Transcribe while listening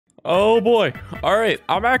Oh boy. Alright,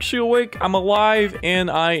 I'm actually awake, I'm alive,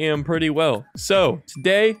 and I am pretty well. So,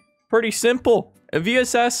 today, pretty simple. A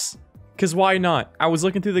VSS, because why not? I was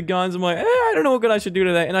looking through the guns, I'm like, I don't know what gun I should do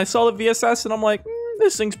today. And I saw the VSS, and I'm like,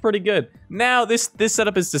 this thing's pretty good. Now, this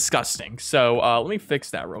setup is disgusting. So, let me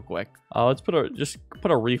fix that real quick. Let's just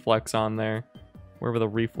put a reflex on there. Wherever the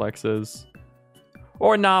reflex is.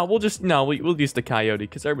 Or not, we'll use the coyote,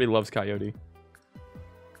 because everybody loves coyote.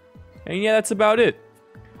 And yeah, that's about it.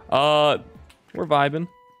 We're vibing.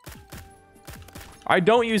 I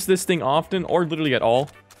don't use this thing often, or literally at all.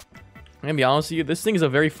 I'm gonna be honest with you, this thing is a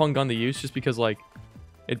very fun gun to use, just because, like,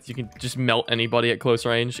 you can just melt anybody at close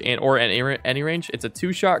range, or at any range. It's a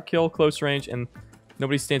 2-shot kill, close range, and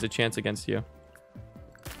nobody stands a chance against you.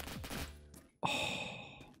 Oh.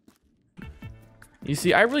 You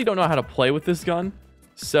see, I really don't know how to play with this gun,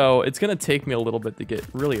 so it's gonna take me a little bit to get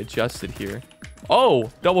really adjusted here.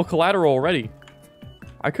 Oh, double collateral already.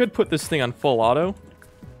 I could put this thing on full auto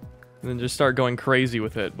and then just start going crazy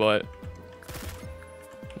with it, but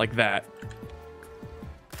like that.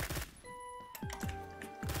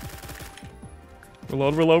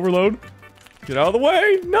 Reload, reload, reload. Get out of the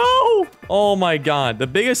way. No! Oh my god. The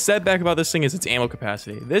biggest setback about this thing is its ammo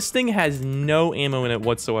capacity. This thing has no ammo in it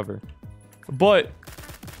whatsoever. But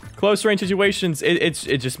close range situations, it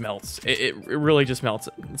just melts. It really just melts.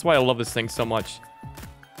 That's why I love this thing so much.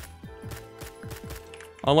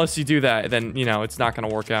 Unless you do that, then, you know, it's not going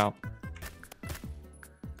to work out.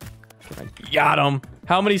 Got him.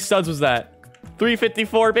 How many studs was that?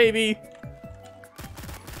 354, baby.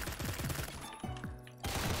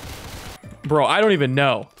 Bro, I don't even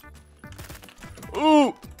know.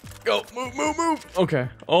 Ooh. Go. Move, move, move. Okay.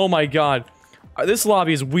 Oh, my God. This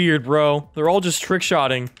lobby is weird, bro. They're all just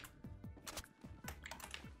trick-shotting.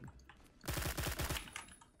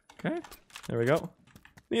 Okay. There we go.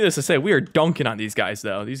 Needless to say, we are dunking on these guys,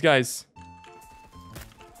 though. These guys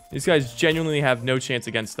genuinely have no chance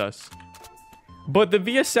against us. But the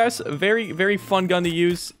VSS, very, very fun gun to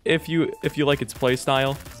use if you like its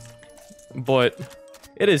playstyle. But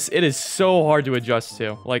it is so hard to adjust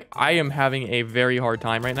to. Like, I am having a very hard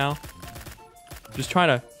time right now. Just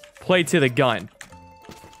trying to play to the gun.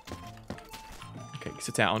 Okay,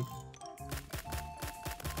 sit down.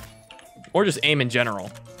 Or just aim in general.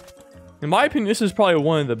 In my opinion, this is probably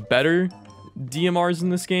one of the better DMRs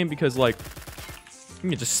in this game because, like,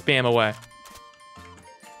 you can just spam away.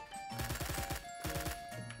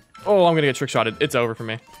 Oh, I'm gonna get trick-shotted. It's over for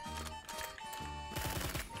me.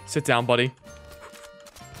 Sit down, buddy.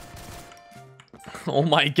 Oh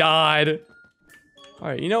my god.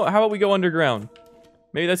 Alright, you know, how about we go underground?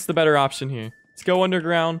 Maybe that's the better option here. Let's go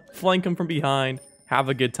underground, flank them from behind, have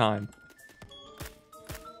a good time.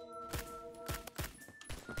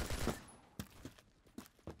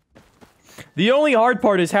 The only hard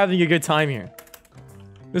part is having a good time here.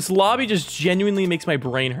 This lobby just genuinely makes my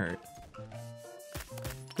brain hurt.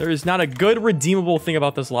 There is not a good redeemable thing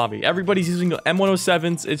about this lobby. Everybody's using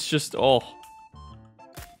M107s. It's just, oh.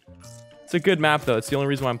 It's a good map, though. It's the only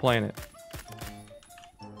reason why I'm playing it.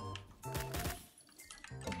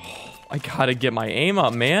 Oh, I gotta get my aim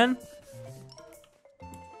up, man.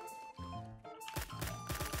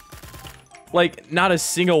 Like, not a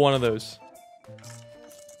single one of those.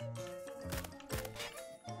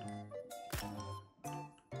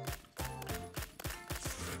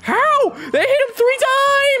 How? They hit him 3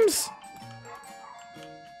 times!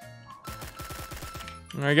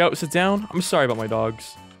 There we go. Sit down. I'm sorry about my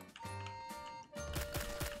dogs.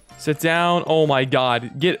 Sit down. Oh my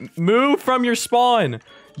god. Move from your spawn.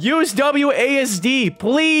 Use WASD,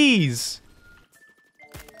 please.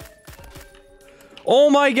 Oh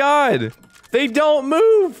my god. They don't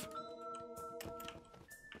move.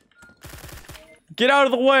 Get out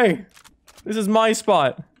of the way. This is my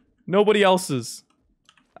spot. Nobody else's.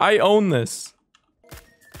 I own this.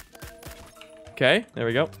 Okay, there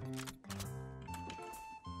we go.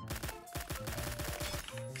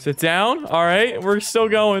 Sit down. All right, we're still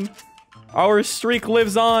going. Our streak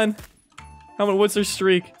lives on. What's our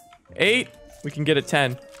streak? 8? We can get it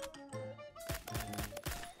 10.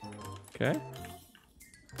 Okay.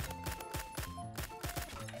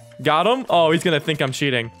 Got him? Oh, he's gonna think I'm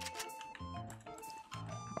cheating.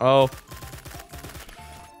 Oh.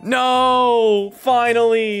 No!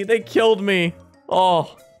 Finally! They killed me.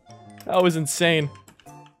 Oh. That was insane.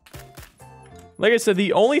 Like I said,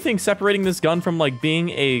 the only thing separating this gun from, like, being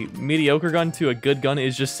a mediocre gun to a good gun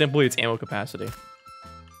is just simply its ammo capacity.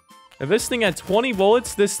 If this thing had 20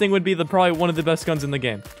 bullets, this thing would be probably one of the best guns in the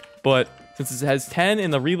game. But since it has 10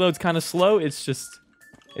 and the reload's kind of slow, it's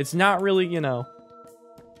not really, you know,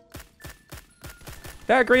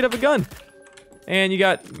 that great of a gun. And you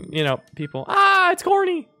got, you know, people. Ah, it's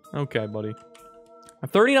corny. Okay, buddy.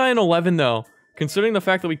 39-11 though. Considering the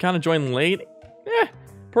fact that we kind of joined late,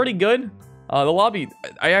 pretty good. The lobby,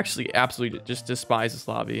 I actually absolutely just despise this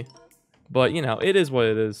lobby. But, you know, it is what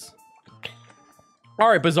it is.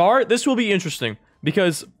 Alright, Bazaar, this will be interesting.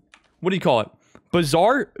 Because, what do you call it?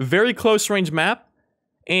 Bazaar, very close range map.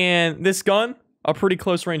 And this gun, a pretty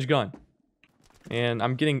close range gun. And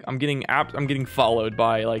I'm getting followed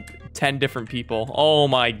by like 10 different people. Oh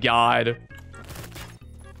my god.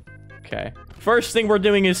 Okay. First thing we're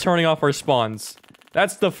doing is turning off our spawns.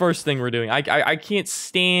 That's the first thing we're doing. I can't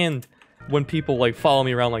stand when people like follow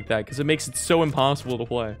me around like that because it makes it so impossible to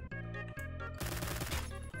play.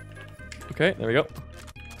 Okay, there we go.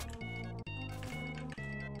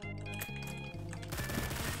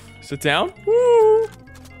 Sit down. Woo!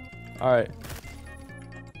 Alright.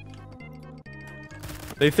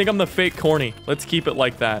 They think I'm the fake corny. Let's keep it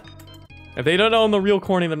like that. If they don't know I'm the real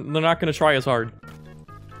corny, then they're not gonna try as hard.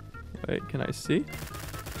 Wait, can I see?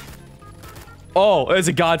 Oh, it's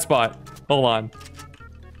a god spot. Hold on.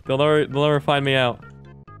 They'll never find me out.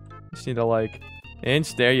 Just need to like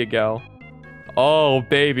inch. There you go. Oh,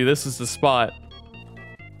 baby, this is the spot.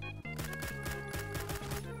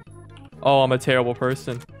 Oh, I'm a terrible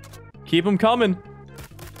person. Keep them coming.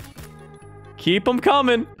 Keep them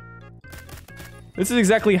coming. This is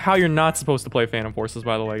exactly how you're not supposed to play Phantom Forces,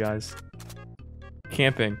 by the way, guys.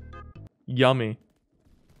 Camping. Yummy.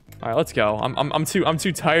 All right, let's go. I'm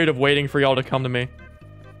too tired of waiting for y'all to come to me.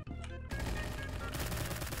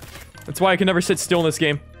 That's why I can never sit still in this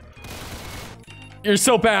game. You're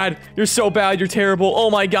so bad. You're so bad. You're terrible.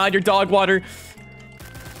 Oh my god, you're dog water.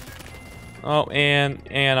 Oh, and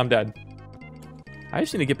I'm dead. I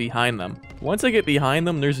just need to get behind them. Once I get behind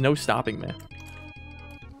them, there's no stopping me.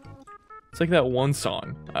 It's like that one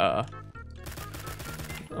song.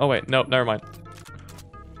 Oh wait, nope, never mind.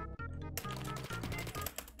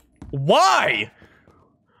 Why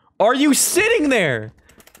are you sitting there?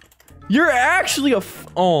 You're actually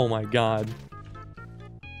oh my god.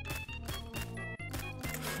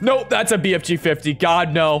 Nope, that's a BFG 50.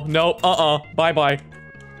 God, no. Nope, bye-bye.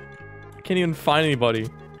 I can't even find anybody.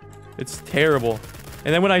 It's terrible.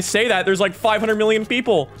 And then when I say that, there's like 500 million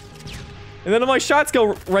people. And then my shots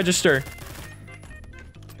go register.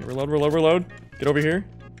 Okay, reload, reload, reload. Get over here.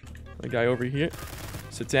 The guy over here.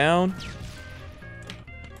 Sit down.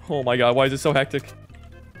 Oh my god, why is it so hectic?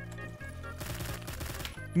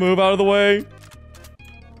 Move out of the way.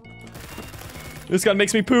 This gun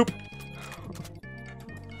makes me poop.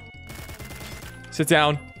 Sit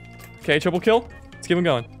down. Okay, triple kill. Let's keep him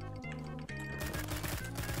going.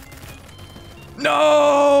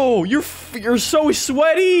 No! You're so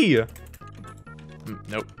sweaty!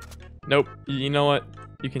 Nope. Nope. You know what?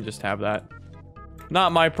 You can just have that.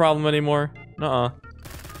 Not my problem anymore. Get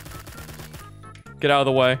out of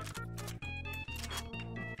the way.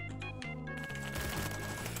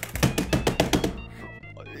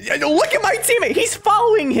 Look at my teammate! He's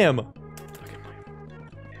following him!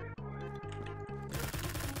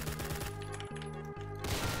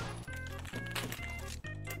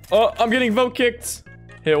 Oh, I'm getting vote kicked.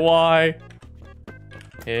 Hit Y.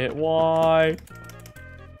 Hit Y.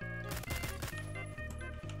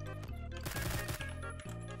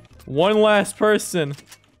 One last person.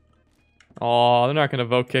 Oh, they're not gonna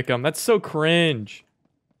vote kick him. That's so cringe.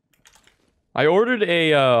 I ordered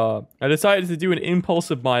I decided to do an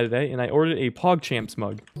impulsive buy today, and I ordered a PogChamps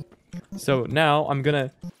mug. So now I'm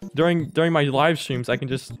gonna, during my live streams, I can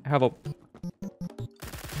just have a...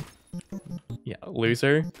 Yeah,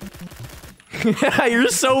 loser. You're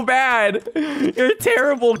so bad. You're a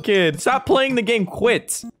terrible kid. Stop playing the game.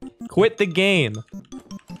 Quit. Quit the game.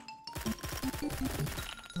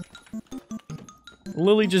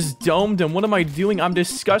 Lily just domed him. What am I doing? I'm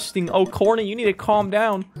disgusting. Oh, Corny, you need to calm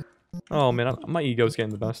down. Oh, man. My ego's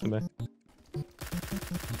getting the best of me.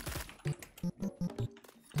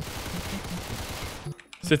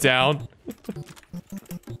 Sit down.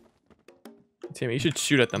 Damn it, you should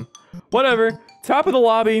shoot at them. Whatever. Top of the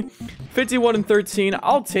lobby. 51 and 13.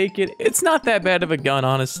 I'll take it. It's not that bad of a gun,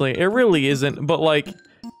 honestly. It really isn't. But, like,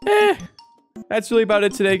 that's really about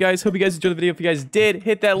it today, guys. Hope you guys enjoyed the video. If you guys did,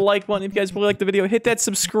 hit that like button. If you guys really liked the video, hit that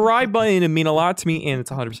subscribe button. It mean a lot to me, and it's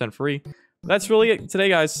 100% free. That's really it today,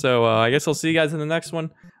 guys. So, I guess I'll see you guys in the next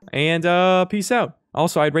one. And, peace out.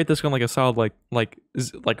 Also, I'd rate this one like a solid,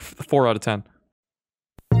 like 4 out of 10.